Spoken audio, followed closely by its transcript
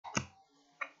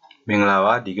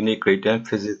Minglawa Dignity Grade 10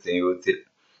 Physics in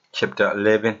Chapter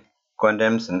 11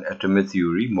 Quantums and Atomic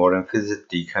Theory Modern Physics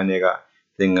Di Kanega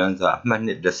Thinganza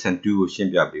Magnet Lesson-2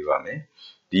 Shimbia Bivame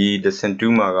the Lesson-2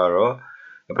 Magaro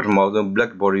about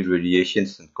black body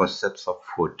radiations and concepts of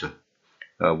photon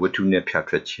Witune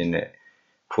Piatrachine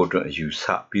photon use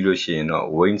Piloshino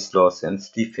Wayne's laws and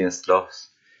Stephen's laws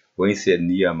Wayne said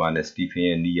Niyama and Stephen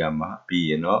and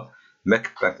Niyama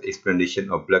make back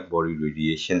explanation of black body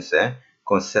radiations and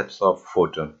concepts of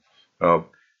photon.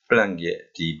 Plan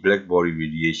the black body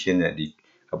radiation and the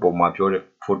about my pure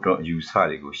photon use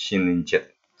harigo shin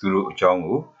jet through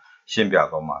Jongu,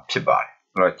 Shimbiagoma, Pibar.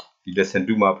 Right. The lesson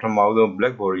to my promote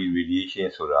black body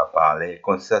radiation or a ballet,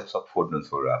 concepts of photons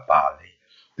or a ballet.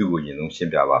 Do you know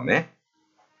Shimbiagame?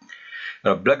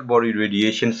 Black body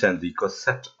radiations and the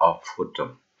concept of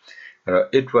photon.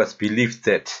 It was believed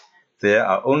that there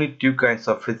are only two kinds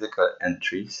of physical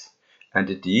entities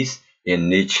in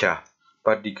nature,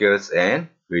 particles and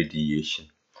radiation.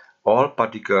 All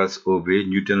particles obey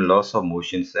Newton's laws of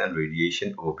motion and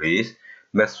radiation obeys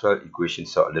Maxwell's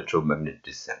equations of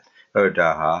electromagnetism.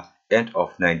 End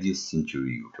of 19th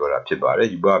century.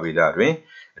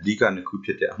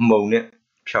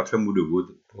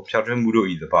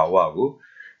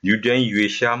 Newton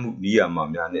Yueshamu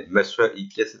Niamamian, Maxwell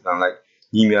equals like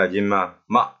Nimia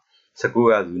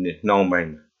Sakura unit now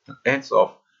mine. Ends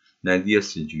of 19th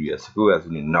century, Sakura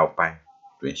unit now pine.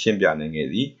 When Shimbian and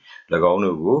Eddie,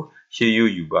 Lagono go, Shayu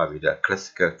Yuba with a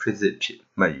classical physics,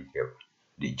 my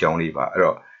the John Liva.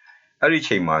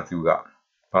 Ariche Mathuga,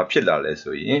 Papilla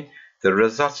Lesoye, the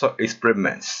results of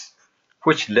experiments,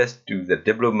 which led to the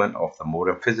development of the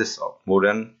modern physics of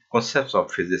modern concepts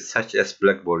of physics such as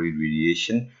black body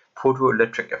radiation,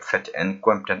 photoelectric effect, and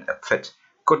quantum effect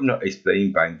could not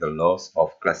explain by the laws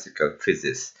of classical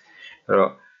physics.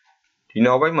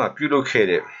 My pure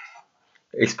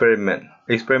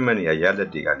experiment ya yada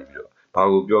de ganibiro.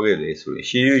 Pago Bioge so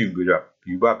she you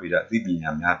babida the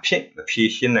Yamia the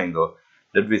patient and go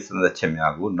that with the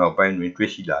Chemiago, now by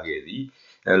Twishi Lagedi,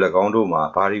 Lagondo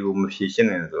ma parigo machine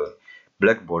and the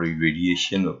black body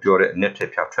radiation of pure net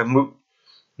patramu.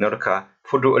 Norca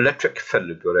photoelectric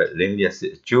fellow pure linear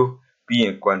Joe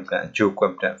being quantum Joe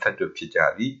quantum fat of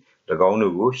Chitari,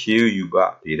 Lagondo, she you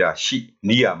ba she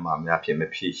near mamma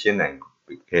patient and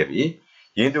heavy.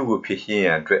 Yendo go patient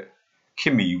and dread.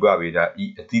 Kimi Yuba Vida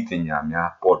eat a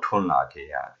titanyamia, Porton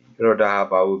Lagea. Roda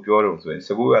about Jordan,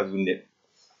 so go as in the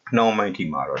no mighty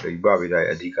Mara, the Yuba Vida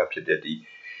a decapitated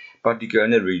particular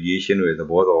radiation with the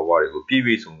board of variable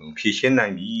PVs on patient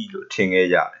 90 ting a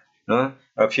yard. No,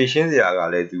 a patient the aga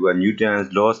led to a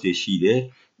Newton's lost the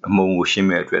sheet among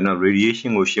Woshimet, and a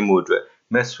radiation Woshimotra,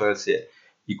 Maxwell's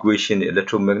equation,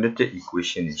 electromagnetic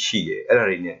equation is she,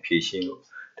 a patient.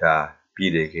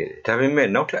 Having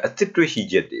made not a situation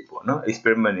jet no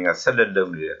experimenting a salad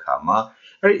lovely karma,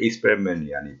 very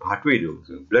experimenting any pathway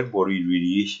black body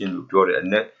radiation pure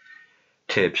and net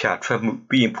tape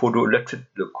being photoelectric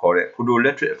the correct,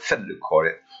 photoelectric effect the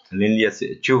correct, linear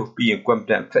Joe being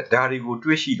quantum fat, Darigo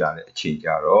Twishy done a change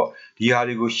arrow, the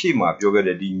Harigo Shima, yoga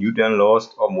the Newton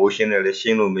laws of motion and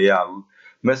Shino Meagu,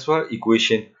 Maxwell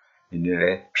equation in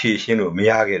the patient of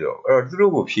Miyagero, or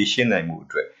through patient I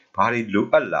moved. Pari lu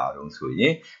Allah so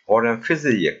ye modern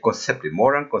physics concept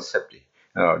modern concept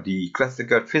the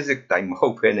classical physics time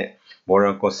hope ne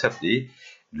modern concept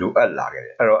lu Allah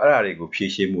ara go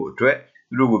phye mu atwet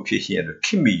lu ko phye shin atwet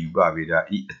khimi yu ba vida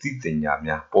I atithanya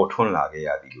mya paw thwon la ge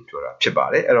ya di lo pyo da phit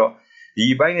pare aro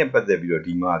di bai ne pathat pi do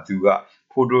di ma tu ga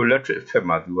photoelectric effect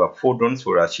ma tu ga photon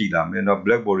soda shi la me no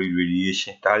black body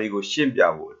radiation da ri ko shin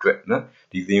pya vo atwet no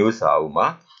di thing yo sa u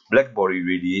ma black body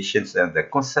radiations and the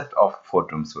concept of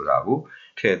photonsဆိုတာကို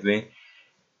ထည့်သွင်း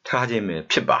ထားခြင်းပဲ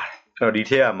ဖြစ်ပါတယ်အဲ့တော့ဒီ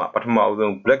ထက်မှာပထမအ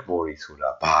ဆုံး black body ဆိုတာ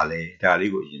ဘာလဲဒါ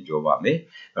လေးကိုအရင်ပြောပါမယ်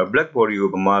black body ကို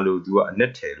ဗမာလိုသူကအန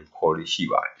က်ထည်လို့ခေါ်လို့ရှိ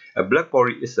ပါတယ် a black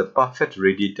body is a perfect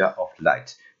radiator of light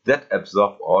that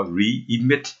absorb or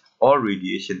re-emit all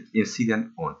radiation incident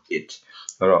on it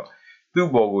အဲ့တော့သူ့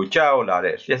ဘောကိုကြောက်လာ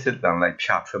တဲ့လျှက်စစ်တန်လိုက်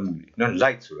ဖြာထွက်မှုနော်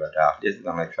light ဆိုတာဒါလျှက်စစ်တ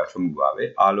န်လိုက်ဖြာထွက်မှုပါပဲ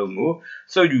အားလုံးကို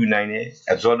စုပ်ယူနိုင်တဲ့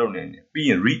absorb လုပ်နိုင်တယ်ပြီး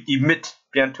ရင် re-emit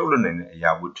ပြန်ထုတ်လွှတ်နိုင်တဲ့အ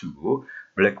ရာဝတ္ထုကို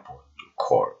black body လို့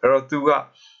ခေါ်တယ်အဲ့တော့သူက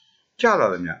ကြောက်လာ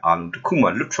တဲ့များအားလုံးတစ်ခုမှ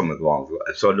လွတ်ထွက်မသွားအောင်ဆို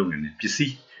absorb လုပ်နိုင်တဲ့ပစ္စ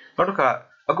ည်းနောက်တစ်ခါ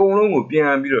အကုန်လုံးကိုပြန်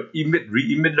ပြီးတော့ emit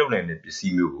re-emit လုပ်နိုင်တဲ့ပစ္စ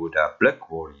ည်းမျိုးကိုဒါ black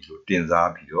body လို့တင်စား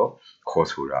ပြီးတော့ခေါ်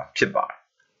ဆိုတာဖြစ်ပါတ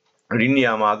ယ်ဒီနေ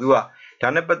ရာမှာသူကဒါ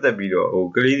နဲ့ပတ်သက်ပြီးတော့ဟို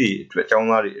ကလေးတွေအတွက်ចောင်း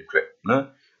သားတွေအတွက်နော်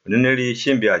နည်းနည်းလေးရှ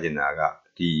င်းပြချင်တာက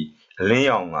ဒီအလင်း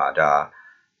ရောင်ကဒါ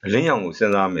အလင်းရောင်ကိုစ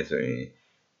ဉ်းစားမယ်ဆိုရင်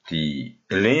ဒီ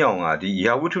အလင်းရောင်ကဒီ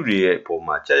ရာဝတ္ထုတွေရဲ့ပုံ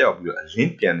မှာကြာရောက်ပြီးတော့အလ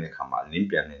င်းပြန်တဲ့အခါမှာအလင်း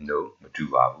ပြန်တဲ့နှုန်းမတူ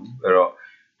ပါဘူးအဲ့တော့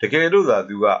တကယ်လို့သာ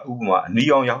သူကဥပမာအနီ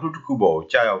အောင်ရောက်တစ်ခုပေါ်ကို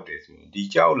ကြာရောက်တယ်ဆိုရင်ဒီ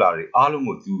ကြောက်လာတွေအားလုံး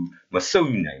ကိုသူမစုပ်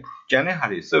ယူနိုင်ဘူးကျန်တဲ့ဟာ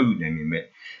တွေစုပ်ယူနိုင်နေမဲ့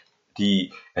ဒီ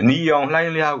အနီအောင်လှို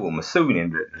င်းလျားကိုမစုပ်ယူနေ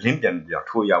တဲ့လင်းပြန်ပြော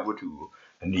ထိုရာဝတ္ထုကို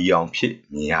အနီအောင်ဖြစ်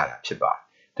မြင်ရတာဖြစ်ပါ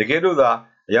တယ်တကယ်လို့သာ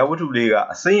အရာဝတ္ထုလေးက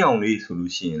အစိမ်းအောင်လေးဆို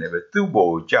လို့ရှိရင်လည်းပဲသူ့ပေါ်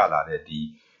ကိုကြာလာတဲ့ဒီ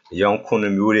အယောင်ခုနှ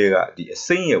စ်မျိုးတွေကဒီအ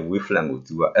စိမ်းရဲ့ wavelength ကို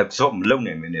သူက absorb မလုပ်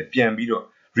နိုင်မနဲ့ပြန်ပြီးတော့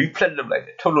reflect လုပ်လိုက်တ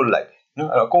ယ်ထုတ်လွှတ်လိုက်တယ်နော်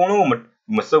အဲ့တော့အကုန်လုံးကို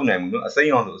မစုပ်နိုင်ဘူးနော်အစိ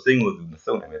မ်းအောင်ဆိုအစိမ်းကိုသူမ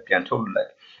စုပ်နိုင်ပဲပြန်ထုတ်လွှတ်လိုက်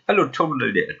တယ်အဲ့လိုထုတ်လွှ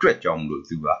တ်တဲ့အတွက်ကြောင့်မလို့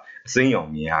သူကအစိမ်းအောင်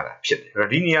မြင်ရတာဖြစ်တယ်အဲ့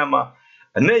တော့ဒီနေရာမှာ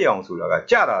အနက်ရောင်ဆိုတာက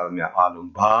ကြာတာများအား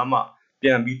လုံးဘာမှပြ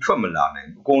န်ပြီးထွက်မလာနိုင်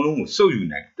ဘူးအကုန်လုံးကိုစုပ်ယူ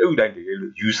နိုင်တုပ်တိုင်းတကယ်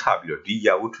လို့ယူဆပြီးတော့ဒီ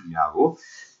ရာဝတ္ထုများကို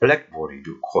black body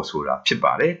လို့ခေါ်ဆိုတာဖြစ်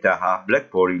ပါတယ်ဒါဟာ black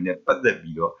body နဲ့ပတ်သက်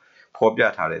ပြီးတော့ဖော်ပြ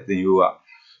ထားတဲ့သင်ရိုးက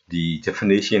ဒီ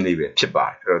definition လေးပဲဖြစ်ပါ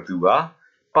တယ်အဲ့တော့သူက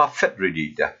perfect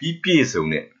radiator ပြီးပြည့်စုံ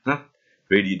တဲ့နော်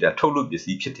radiator ထုတ်လွှတ်ပစ္စ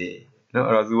ည်းဖြစ်တယ်နော်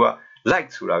အဲ့တော့သူက light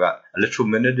ဆိုတာက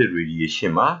electromagnetic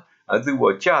radiation မှာသူ့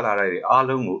ပေါ်ကျလာတဲ့အား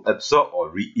လုံးကို absorb or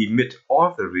re-emit all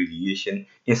the radiation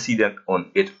incident on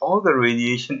it all the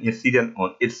radiation incident on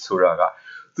it ဆိုတာက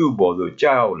သူ့ပေါ်သို့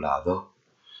ကြာရောက်လာသော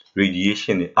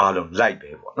radiation တွေအားလုံး light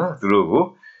ပဲပေါ့နော်သူတို့ကို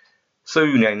စုပ်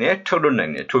ယူနိုင်တဲ့ထုတ်လွှတ်နို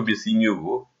င်တဲ့ထိုပစ္စည်းမျိုး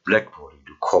ကို black body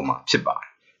လို့ခေါ်မှာဖြစ်ပါတယ်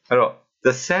အဲ့တော့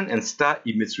the sun and star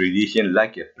emits radiation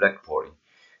like a black body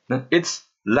its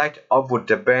light output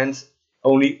depends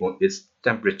only on its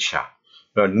temperature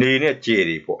အဲ့တော့နေနဲ့ကြဲ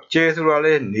တွေပေါ့ကြဲဆိုတာ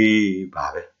လဲနေပါ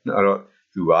ပဲအဲ့တော့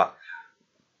သူ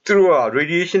တို့က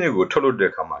radiation တွေကိုထုတ်လွှတ်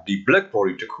တဲ့အခါမှာဒီ black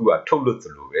body တစ်ခုကထုတ်လွှတ်သ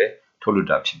လိုပဲထုတ်လွှတ်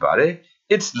တာဖြစ်ပါတယ်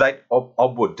its light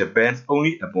output depends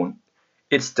only upon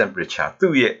its temperature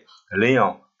သူ့ရဲ့အလင်းရော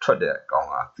င်ထွက်တဲ့ကောင်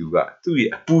ကသူ့ရဲ့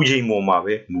အပူချိန်ပေါ်မှာ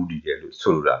ပဲမူတည်တယ်လို့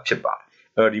ဆိုလိုတာဖြစ်ပါတယ်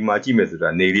အဲ့တော့ဒီမှာကြည့်မယ်ဆိုတာ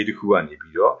နေလေးတစ်ခုကနေ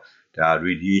ပြီးတော့ဒါ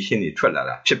radiation တွေထွက်လာ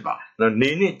တာဖြစ်ပါတယ်နော်နေ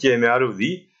နဲ့ကြယ်များတို့သ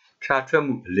ည်ဖြာထွက်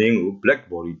မှုအလင်းကို black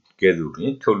body ကဲ့သို့ပ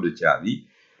င်ထုတ်လွှတ်ကြသည်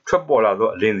ထွက်ပေါ်လာသော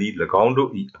အလင်းသည်၎င်းတို့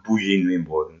၏အပူချိန်တွင်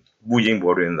ပေါ်တွ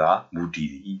င်သာမူတည်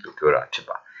သည်လို့ပြောတာဖြစ်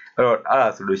ပါတယ်အဲ့ဒါ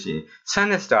ဆိုလို့ရှိရင် sun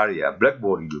and star တွေက black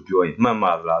body လို့ပြောရင်မှန်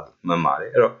ပါလားမှန်ပါတ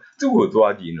ယ်အဲ့တော့သူ့ကို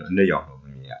သွားကြည့်ရင်တော့အနက်ရောင်တော့မ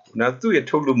မြင်ရဘူးနော်သူ့ရဲ့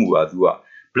ထုတ်လွှတ်မှုကသူက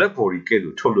black body ကဲ့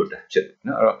သို့ထုတ်လွှတ်တာဖြစ်တယ်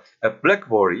နော်အဲ့တော့ a black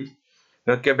body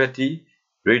cavity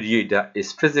radiator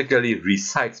is physically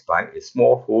resides by a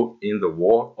small hole in the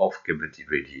wall of cavity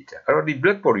radiator အဲ့တော့ဒီ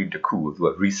black body တစ်ခုကိုသူက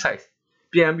resize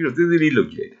ပြန်ပြီးတော့သေးသေးလေးလုပ်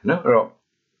ကြည့်တယ်နော်အဲ့တော့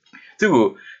သူ့ကို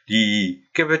ဒီ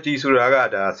cavity ဆိုတာက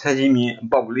ဒါဆက်ကြီးမြင်အ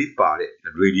ပေါက်ကလေးပါတဲ့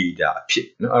radiator အဖြစ်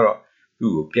နော်အဲ့တော့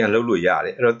သူ့ကိုပြန်လုပ်လို့ရတ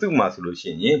ယ်အဲ့တော့သူ့မှာဆိုလို့ရှိ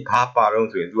ရင်ဘာပါတော့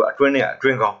ဆိုရင်သူကအတွင်းနဲ့အတွ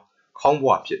င်းခေါင်း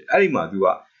ဘွားဖြစ်အဲ့ဒီမှာသူ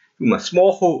မှာ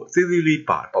small hole သေးသေးလေး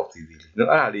ပါပေါက်သေးသေးလေးနော်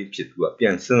အဲ့ဒါလေးဖြစ်သူကပြ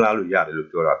န်စဉ်းစားလို့ရတယ်လို့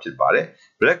ပြောတာဖြစ်ပါတယ်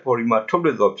black body မှာထုတ်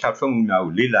လွှတ်သောဖြာထွက်မှုများ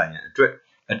ကိုလေ့လာရန်အတွက်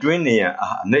အတွင်းနေရန်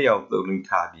အနက်ရောက်သုံးလင်း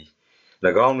ထားပြီး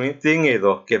၎င်းတွင်သေးငယ်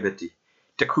သော cavity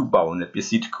တစ်ခုပါဝင်တဲ့ပစ္စ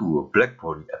ည်းတစ်ခုကို black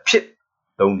body အဖြစ်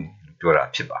သုံးတယ်လို့ပြောတာ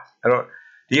ဖြစ်ပါတယ်အဲ့တော့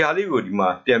ဒီဟာလေးကိုဒီမှာ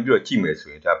ပြန်ပြီးတော့ကြည့်မယ်ဆို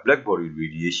ရင်ဒါ black body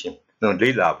radiation နော်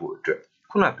လေ့လာဖို့အတွက်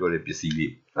ခုနပြောတဲ့ပစ္စည်း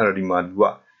လေးအဲ့တော့ဒီမှာသူက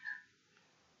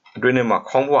အတွင်းထဲမှာ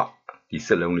ခေါင်းဘွားဒီစ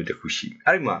လုံးလေးတစ်ခုရှိ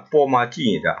အဲ့ဒီမှာပေါ်မှာကြည့်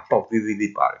ရင်ဒါအပေါက်သေးသေး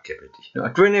လေးပါတယ် cavity နော်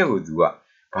အတွင်းထဲကိုသူက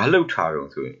ဘာလှုပ်ထားတော့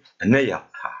ဆိုရင်အနက်ရောင်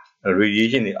ထား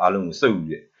radiation တွေအားလုံးကိုစုပ်ယူ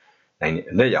တဲ့နိုင်တဲ့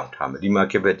အနက်ရောင်ထားမယ်ဒီမှာ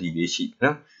cavity လေးရှိ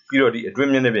နော်ပြီးတော့ဒီအတွင်း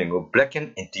မျက်နှာပြင်ကို blackened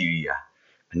interior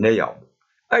အနက်ရောင်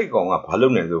အဲ့ဒီကောင်ကဘာလု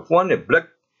ပ်နေလဲဆို one the black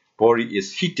body is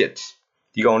heated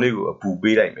ဒီကောင်လေးကိုအပူ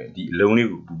ပေးလိုက်မယ်ဒီအလုံးလေး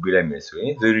ကိုအပူပေးလိုက်မယ်ဆိုရ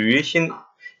င် the radiation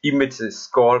emits is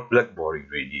called black body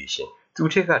radiation သူ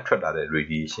ထက်ကထွက်လာတဲ့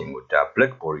radiation ကိုဒါ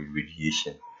black body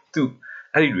radiation သူ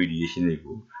အဲ့ဒီ radiation တွေ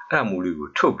ကိုအဲ့အမိုးလေးကို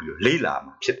ထုတ်ပြီးတော့လေ့လာ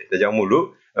မှာဖြစ်တယ်ဒါကြောင့်မို့လို့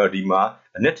ဒီမှာ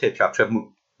အနက်ထည်ဖြာထွက်မှု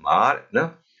မှာနော်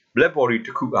black body တ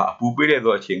စ်ခုကအပူပေးတဲ့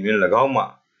သောအချိန်တွင်၎င်းမှာ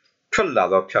ထွက်လာ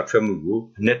သောဖြာထွက်မှုကို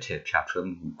အနက်ထည်ဖြာထွက်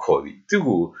မှုခေါ်ပြီးသူ့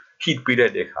ကို heat ပေးတဲ့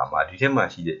အခါမှာဒီထဲမှာ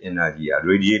ရှိတဲ့ energy က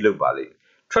radiate လုပ်ပါလိမ့်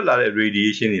ထွက်လာတဲ့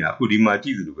radiation တွေကအခုဒီမှာကြ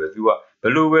ည့်သလိုပဲသူကဘ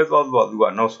ယ်လိုပဲသွားသူက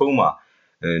နောက်ဆုံးမှာ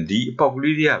ဒီအပေါက်က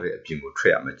လေးတွေကပဲအပြင်ကိုထွ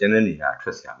က်ရမယ်ကျန်တဲ့နေရာထွ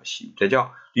က်စရာမရှိဘူးဒါကြောင့်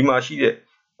ဒီမှာရှိတဲ့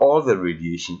all the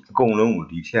radiation အကုန်လုံးကို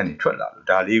ဒီထက်ကနေထွက်လာလို့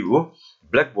ဒါလေးကို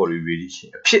black body radiation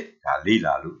အဖြစ်ဒါလေ့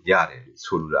လာလို့ရတယ်လို့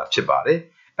ဆိုလိုတာဖြစ်ပါတယ်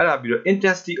အဲ့ဒါပြီးတော့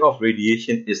intensity of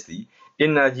radiation is the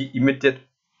energy emitted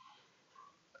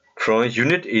from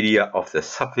unit area of the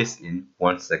surface in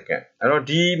 1 second အဲ့တော့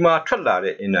ဒီမှာထွက်လာ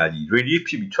တဲ့ energy radiate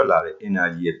ဖြစ်ပြီးထွက်လာတဲ့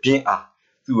energy ရဲ့ပြင်းအား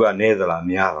သူကနည်းသလား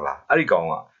များသလားအဲ့ဒီကောင်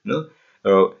ကနော်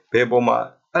ဘယ်ပေါ်မှာ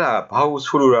အဲ့ဒါဘာကို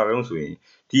ဆိုလိုတာလဲဆိုရင်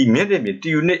ဒီမျက်နှာပြင်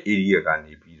1 unit area က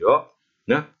နေပြီးတော့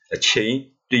နော်အချိန်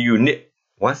1 unit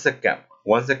 1 second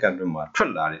တွင်မှာထွ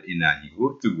က်လာတဲ့ energy ကို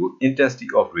သူ့ကို intensity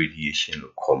of radiation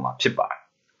လို့ခေါ်မှာဖြစ်ပါတယ်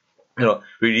အဲ့တော့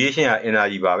radiation က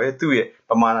energy ပါပဲသူ့ရဲ့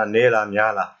ပမာဏနည်းလား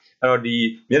များလားအဲ့တော့ဒီ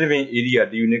မျက်နှာပြင် area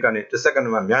 1 unit ကနေ1 second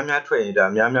မှာများထွက်ရင်ဒါ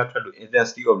များထွက်လို့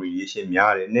intensity of radiation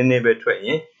များတယ်နည်းနည်းပဲထွက်ရ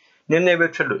င် နည်းနည်းပဲ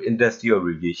ထွက်လို့ industrial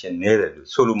radiation နည်းတယ်လို့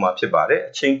ဆိုလိုမှာဖြစ်ပါတယ်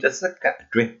အချိန်တစ်စက္ကန့်အ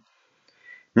တွင်း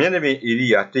မျက်နှာပြင်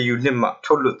area တယူနစ်မှ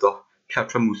ထုတ်လွှတ်သောဖြတ်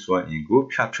ထွက်မှုစွမ်းအင်ကို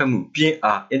ဖြတ်ထွက်မှုပြင်း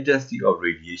အား intensity of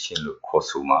radiation လို့ခေါ်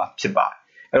ဆိုမှာဖြစ်ပါတယ်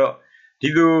အဲ့တော့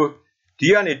ဒီ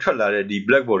ကနေထွက်လာတဲ့ဒီ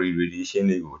black body radiation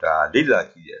တွေကိုဒါလေ့လာ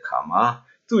ကြည့်တဲ့အခါမှာ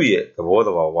သူ့ရဲ့သဘောတ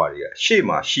ဘာဝတွေကရှေ့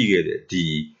မှာရှိခဲ့တဲ့ဒီ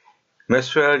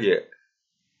Maxwell ရဲ့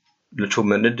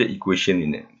electromagnetic equation တွေ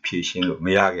နဲ့ဖြေရှင်းလို့မ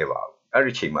ရခဲ့ပါဘူးအဲ့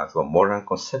ဒီချိန်မှာဆို modern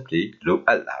concept တွေလိုအ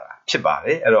ပ်လာတာဖြစ်ပါတ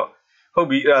ယ်အဲ့တော့ဟုတ်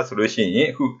ပြီအဲ့ဒါဆိုလို့ရှိရင်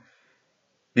အခု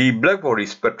ဒီ black body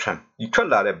spectrum ဒီထွက်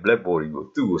လာတဲ့ black body ကို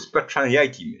သူ့ကို spectrum ရို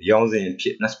က်ကြည့်မယ်ရောင်စဉ်အဖြ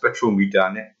စ် spectrometer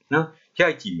နဲ့နော်ရို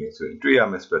က်ကြည့်မယ်ဆိုရင်တွေ့ရ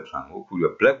မယ့် spectrum ကိုအခု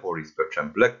black body spectrum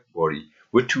black body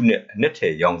ဝတ္ထုနဲ့အနက်ထဲ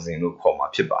ရောင်စဉ်လို့ခေါ်မှာ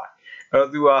ဖြစ်ပါတယ်အဲ့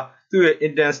တော့သူ့ရဲ့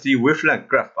intensity wavelength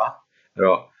graph ပါအဲ့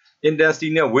တော့ intensity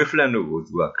နဲ့ wavelength တို့ကို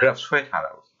သူက graph ဆွဲထား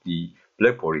တာဒီ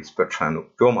black body spectrum လို့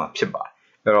ပြောမှာဖြစ်ပါတယ်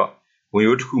အဲ့တော့ဝင်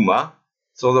ရိုးတစ်ခုမှာ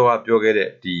စောစောကပြောခဲ့တဲ့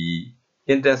ဒီ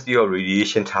intensity of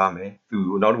radiation ထားမယ်သူ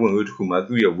နောက်တစ်ဝင်ရိုးတစ်ခုမှာ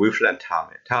သူ့ရဲ့ wavelength ထားမ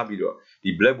ယ်ထားပြီးတော့ဒီ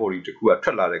black body တစ်ခုကထွ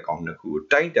က်လာတဲ့ကောင်တစ်ခုကို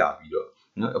တိုင်းတာပြီးတော့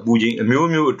နော်အပူချိန်အမျိုး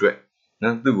မျိုးအတွက်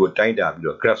နော်သူ့ကိုတိုင်းတာပြီး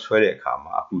တော့ graph ဆွဲတဲ့အခါ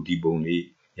မှာအခုဒီပုံလေး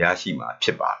ရရှိမှာဖြ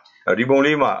စ်ပါတယ်ဒီပုံ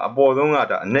လေးမှာအပေါ်ဆုံးက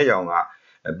ဒါအနက်ရောင်က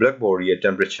black body ရဲ့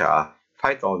temperature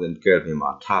 5000 Kelvin မှာ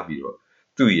ထားပြီးတော့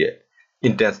သူ့ရဲ့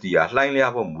intensity ကလှိုင်း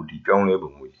လျားပေါ်မူတည်ပြောင်းလဲ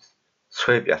ပုံကို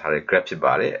ဆွဲပြထားတဲ့ graph ဖြစ်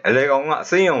ပါတယ်အလဲကောင်ကအ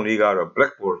စိမ်းရောင်လေးကတော့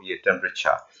black body ရဲ့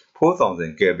temperature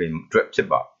 4000 Kelvin အတွက်ဖြစ်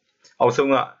ပါအောက်ဆုံး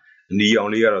ကနီရောင်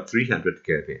လေးကတော့300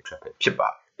 Kelvin အတွက်ပဲဖြစ်ပါ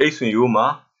အဲ့ဆိုရိုးမှာ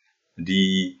ဒီ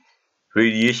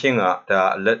radiation ကဒါ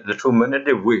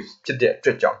electromagnetic wave ဖြစ်တဲ့အတွ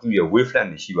က်ကြောင့်သူ့ရဲ့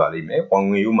wavelength တွေရှိပါလိမ့်မယ်။ဝင်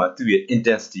ဝင်ရိုးမှာသူ့ရဲ့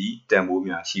intensity တန်ဖိုး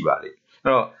များရှိပါလိမ့်။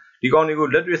အဲ့တော့ဒီကောင်တွေကို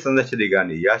လက်တွေ့စမ်းသပ်ချက်တွေက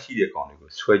နေရရှိတဲ့ကောင်တွေကို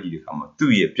ဆွဲကြည့်တဲ့အခါမှာ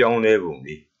သူ့ရဲ့ပြောင်းလဲပုံ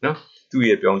တွေနော်သူ့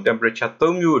ရဲ့ပြောင်း temperature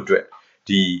 3မျိုးအတွက်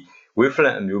ဒီ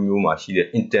wavelength အမျိုးမျိုးမှာရှိတဲ့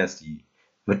intensity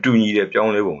မတူညီတဲ့ပြော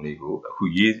င်းလဲပုံလေးကိုအခု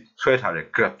ရေးဆွဲထားတဲ့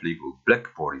graph လေးကို black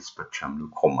body spectrum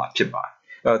လို့ခေါ်မှာဖြစ်ပါတယ်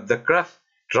။ the graph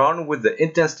drawn with the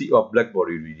intensity of black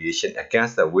body radiation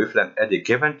against the wavelength at a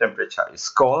given temperature is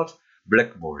called black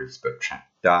body spectrum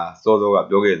ဒါစောစောက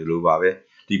ပြောခဲ့သလိုပါပဲ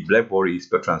ဒီ black body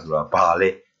spectrum ဆိုတာဘာလဲ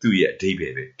သူ့ရဲ့အဓိပ္ပာ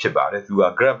ယ်ပဲဖြစ်ပါတယ်သူက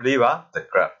graph လေးပါ the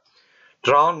graph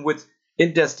drawn with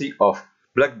intensity of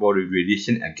black body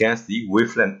radiation against the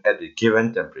wavelength at a given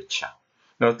temperature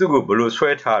နော်သူ့ကိုဘယ်လိုဆွဲ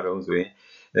ထားတော့ဆိုရင်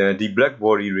ဒီ black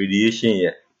body radiation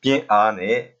ရဲ့ပြင်းအား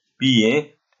နဲ့ပြီးရင်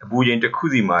အပူချိန်တစ်ခု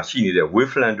စီမှာရှိနေတဲ့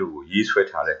wavelength တို့ကိုရေးဆွဲ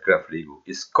ထားတဲ့ graph လေးကို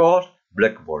is called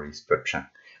black body spectrum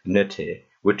နဲ့ထဲ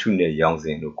ဝတ္ထုနဲ့ရောင်စ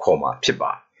ဉ်လို့ခေါ်မှာဖြစ်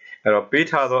ပါတယ်အဲ့တော့ပေး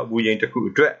ထားသောအပူချိန်တစ်ခု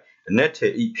အတွက်အနက်ထဲ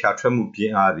ဤဖြာထွက်မှုပြ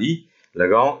င်းအားသည်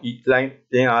၎င်းဤလှိုင်း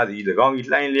ပြင်းအားသည်၎င်းဤ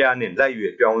လှိုင်းလျားနှင့်လိုက်ရွ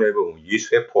ယ်ပြောင်းလဲပုံကိုရေး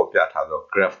ဆွဲဖော်ပြထားသော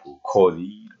graph ကိုခေါ်သ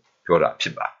ည်ပြောတာဖြ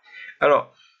စ်ပါတယ်အဲ့တော့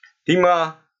ဒီမှာ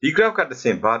ဒီ graph ကတစ်ဆ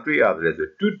င့်ဘာတွေ့ရတယ်ဆို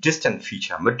two distant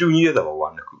feature မတူညီတဲ့သဘောဝ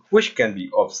နှစ်ခု which can be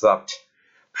observed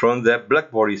from the black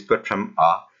body spectrum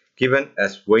are given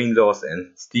as Wayne laws and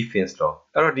Stephen's law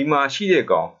အဲ့တော့ဒီမှာရှိတဲ့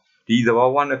ကောင်ဒီသဘော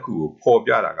ဝနှစ်ခုကိုဖော်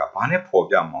ပြတာကဘာနဲ့ဖော်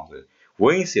ပြမှာဆို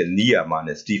Wayne ရဲ့နီးယာမှာ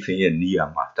နဲ့ Stephen ရဲ့နီးယာ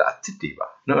မှာဒါအစ်စ်တွေပါ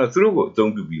နော်သူတို့ကိုအ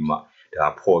သုံးပြုပြီးမှဒါ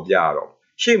ဖော်ပြရတော့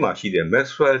ရှေ့မှာရှိတဲ့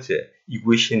Maxwell ရဲ့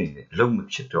equation တွေနဲ့လုံးမ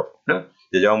ဖြစ်တော့နော်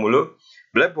ဒါကြောင့်မလို့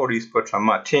black body spectrum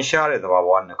မှာထင်ရှားတဲ့သဘော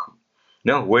ဝနှစ်ခု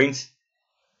နော် Wayne's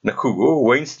နှစ်ခုကို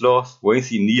Wayne's law Wayne's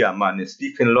နီးယာမှာနဲ့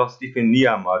Stephen law Stephen နီး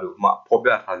ယာမှာတို့မှဖော်ပြ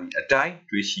ထားပြီးအတိုင်း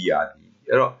တွေ့ရှိရသည်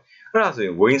အဲ့ဒါဆိုရ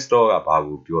င် Wayne's law ကဘာ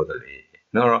ကိုပြောတယ်လဲ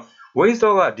နော် Wayne's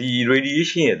law ကဒီ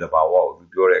radiation ရဲ့သဘာဝကို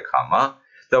ပြောတဲ့အခါမှာ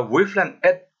the wavelength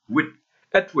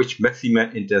at which maximum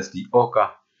intensity occur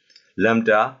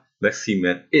lambda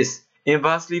maximum is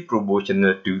inversely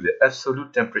proportional to the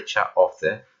absolute temperature of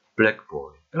the black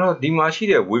body အဲ့တော့ဒီမှာရှိ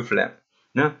တဲ့ wavelength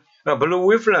နော်အဲ့ဘယ်လို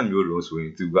wavelength မျိုးလို့ဆိုရ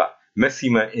င်သူက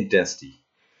maximum intensity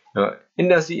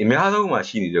intensity အများဆုံးမှာ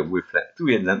ရှိနေတဲ့ wavelength သူ့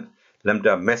ရဲ့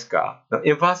lambda max က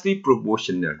inversely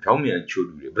proportional ကြောင်းမြန်ချိုး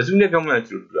တူတယ်ဘယ်သူနဲ့ကြောင်းမြန်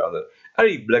ချိုးတူလဲဆိုအဲ့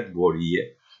ဒီ black body ရဲ့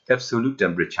absolute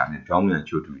temperature နဲ့ကြောင်းမြန်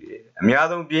ချိုးတူတယ်အများ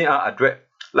ဆုံးပြင်းအားအတွက်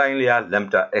လှိုင်းလျား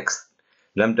lambda x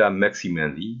lambda maximum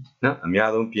ဒီနော်အများ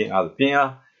ဆုံးပြင်းအား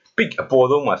peak အပေါ်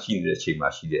ဆုံးမှာရှိနေတဲ့အချိန်မှာ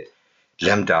ရှိတဲ့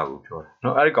lambda ကိုပြောတာ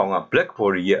နော်အဲ့ဒီကောင်က black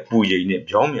body ရဲ့အပူချိန်နဲ့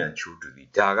ကြောင်းမြန်ချိုးတူတယ်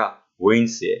ဒါက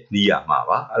Wayne's ရဲ့နီးယာမှာ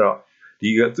ပါအဲ့တော့ဒီ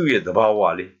ကသူ့ရဲ့သဘာဝ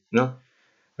လေးနော်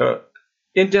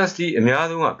intensity အများ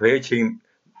ဆုံးကဘယ်အချိန်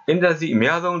intensity အ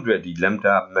များဆုံးအတွက်ဒီ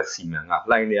lambda maximum က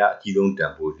လှိုင်းလျားအကြီးဆုံးတ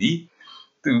န်ဖိုးဒီ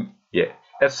သူ့ရဲ့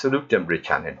absolute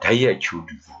temperature နဲ့ဓာတ်ရိုက်ချိုး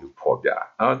တူလို့ဖော်ပြ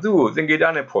သူ့ကိုသင်္ကေတ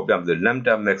နဲ့ဖော်ပြမယ်ဆို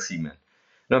lambda maximum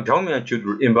နော်ကြောင်းမြန်ချိုး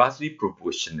တူ inversely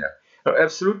proportional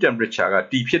absolute temperature က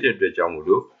T ဖြစ်တဲ့အတွက်ကြောင့်မို့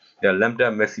လို့ lambda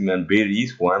maximum varies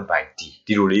 1/T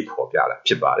ဒီလိုလေးဖော်ပြတာ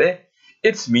ဖြစ်ပါတယ်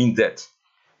it means that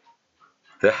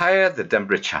the higher the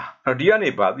temperature ဒီကနေ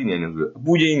ပါသိနေတယ်ဆိုအ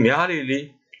ပူချိန်များလေ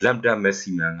lambda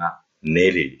maximum ကန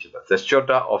ည်းလေဖြစ်ပါ the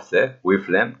shorter of the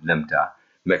wavelength lambda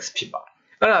max ဖြစ်ပါ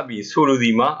အဲ့ဒါပြီးဆိုလို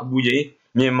ဒီမှာအပူချိန်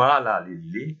မြင့်မားလာလေ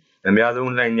အများ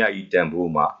ဆုံးလှိုင်းညဤတန်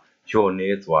ဖိုးမှာလျော့နေ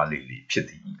သွားလေဖြစ်သ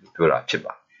ည်လို့ပြောတာဖြစ်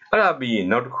ပါအဲ့ဒါပြီး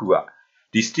နောက်တစ်ခုက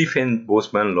ဒီ Stephen laws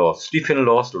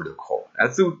လို့လည်းခေါ်အဲ့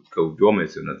သူကိုပြောမယ်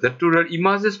ဆိုတော့ the total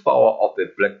immersive power of the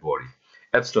black body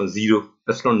epsilon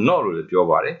 0 epsilon 0လို့လည်းပြော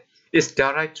ပါတယ် is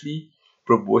directly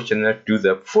proportional to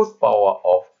the fourth power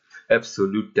of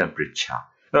absolute temperature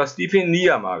အဲ့တော့ Stephen နီးရ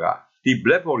မှာကဒီ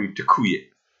black body တစ်ခုရဲ့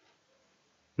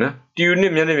နော်ဒီ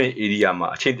unit မျက်နှာပြင် area မှာ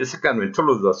အချိန်တစ်စက္ကန့်တွင်ထုတ်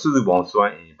လို့ဆိုစုစုပေါင်းစွ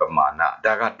မ်းအင်ပမာဏ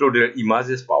ဒါက total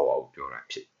immersive power ကိုပြောတာ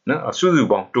ဖြစ်နော်စုစု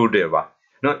ပေါင်း total ပါ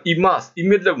နော်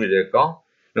emit လုပ်နေတဲ့ကောင်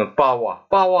နော်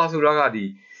power ဆိုတာကဒီ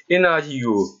energy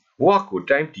ကို watt ကို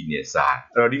time t နဲ့စား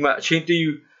အဲ့တော့ဒီမှာအချိန်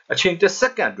တစ်စ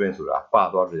က္ကန့်တွင်ဆိုတာပါ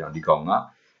သွားတဲ့ကြောင့်ဒီကောင်က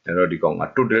အဲ့တော့ဒီကောင်က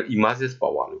total immersive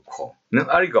power လို့ခေါ်နော်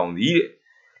အဲ့ဒီကောင်ဒီ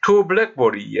ထို black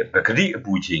body ရဲ့ပဂရိအ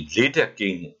ပူချိန်၄တက်ကိ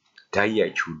န်းနဲ့ဓာတ်ရို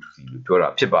က်ချိုးတူစီလို့ပြောတာ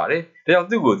ဖြစ်ပါတယ်ဒါကြောင့်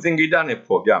သူ့ကိုသင်္ကေတနဲ့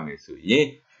ဖော်ပြမယ်ဆိုရင်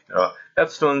အဲ့တော့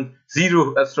epsilon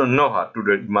 0 epsilon 0ဟာ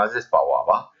total immersive power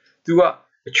ပါသူက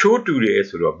အချိုးတူတယ်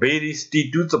ဆိုတော့ base t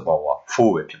to the power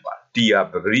 4ပဲဖြစ်ပါတယ် t က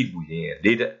ပဂရိပူချိန်ရဲ့၄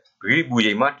တက်ပဂရိပူ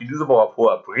ချိန်မှာ t to the power 4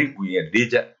ကပဂရိပူချိန်ရဲ့၄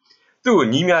ချက်သူ့ကို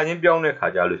ညီမြချင်းပြောင်းတဲ့ခါ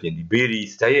ကြလို့ရှိရင်ဒီ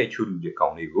base ဓာတ်ရိုက်ချိုးတူတဲ့ကော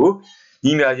င်လေးကို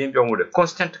ညီမြချင်းပြောင်းဖို့တဲ့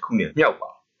constant တစ်ခုနဲ့မြောက်ပါ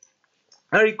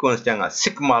အဲ့ဒီ constant က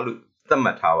sigma လို့သတ်မှ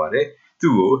တ်ထားပါတယ်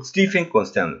သူ့ကို Stephen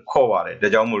constant လို့ခေါ်ပါတယ်ဒါ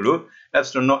ကြောင့်မို့လို့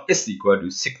epsilon 0 is equal to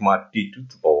sigma t to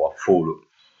the power 4လို့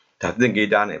ဒါသင်္ကေ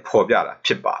တနဲ့ဖော်ပြတာဖြ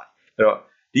စ်ပါတယ်အဲ့တော့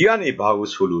ဒီကနေဘာကို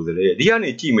ဆိုလို့လဲဒီကနေ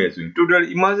ကြည့်မယ်ဆိုရင် total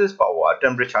immersive power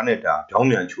temperature နဲ့ဒါဒေါင်း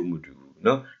မြန်ချိုးမှုတူ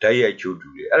နော်ဓာတ်ရိုက်ချိုးတူ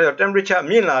တယ်အဲ့တော့ temperature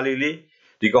မြင့်လာလေ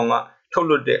ဒီကောင်ကထုတ်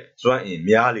လွှတ်တဲ့စွမ်းအင်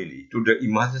များလေ total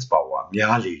immersive power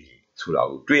များလေဆိုတာ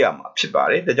ကိုတွေ့ရမှာဖြစ်ပါ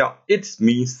တယ်ဒါကြောင့် it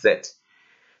means that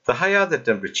the higher the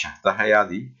temperature the higher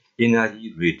the energy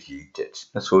radiated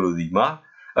ဆိုလိုဒီမှာ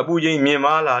အပူချိန်မြင့်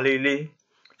မားလာလေ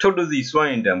ထုတ်လွှတ်သည့်စွမ်း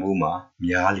အင်တန်ဖိုးမှာ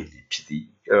များလေဖြစ်သည်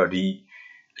အဲ့တော့ဒီ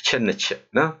အချက်နှစ်ချက်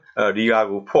နော်အဲ့ဒီဟာ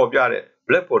ကိုဖော်ပြတဲ့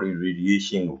black body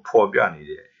radiation ကိုဖော်ပြနေ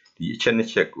တဲ့ဒီအချက်နှစ်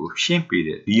ချက်ကိုရှင်းပေး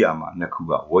တဲ့ဒီအမှာနှစ်ခု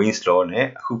က Wien's law နဲ့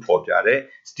အခုဖော်ပြတဲ့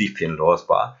Stephen laws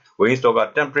ပါ Wien's law က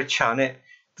temperature နဲ့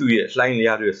သူ့ရဲ့လှိုင်း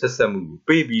လျားတွေဆက်ဆက်မှုကို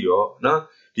ပေးပြီးတော့နော်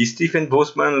ဒီ Stephen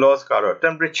Boltzmann laws ကတော့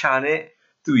temperature နဲ့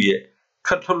သူ့ရဲ့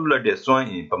ထုတ်လွှတ်တဲ့စွမ်း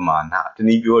အင်ပမာဏတန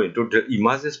ည်းပြောရင် total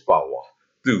immersive power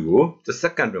သူ့ကိုတစ်စ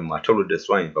က္ကန့်တွင်မှာထုတ်လွှတ်တဲ့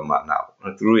စွမ်းအင်ပမာဏ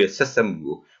ပေါ့သူတို့ရဲ့ဆက်ဆက်မှု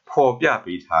ကိုဖော်ပြ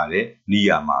ပေးထားတဲ့နေ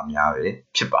ရာမှာများပဲ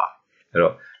ဖြစ်ပါတယ်အဲ့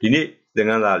တော့ဒီနေ့သင်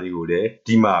ခန်းစာလေးကိုလည်း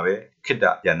ဒီမှာပဲခေတ္တ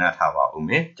ပြန်နှံ့ထားပါဦးမ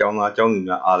ယ်ကျောင်းသားကျောင်းသူ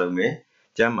များအားလုံးပဲ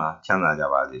ကျမ်းမာချမ်းသာကြ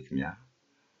ပါစေခင်ဗျာ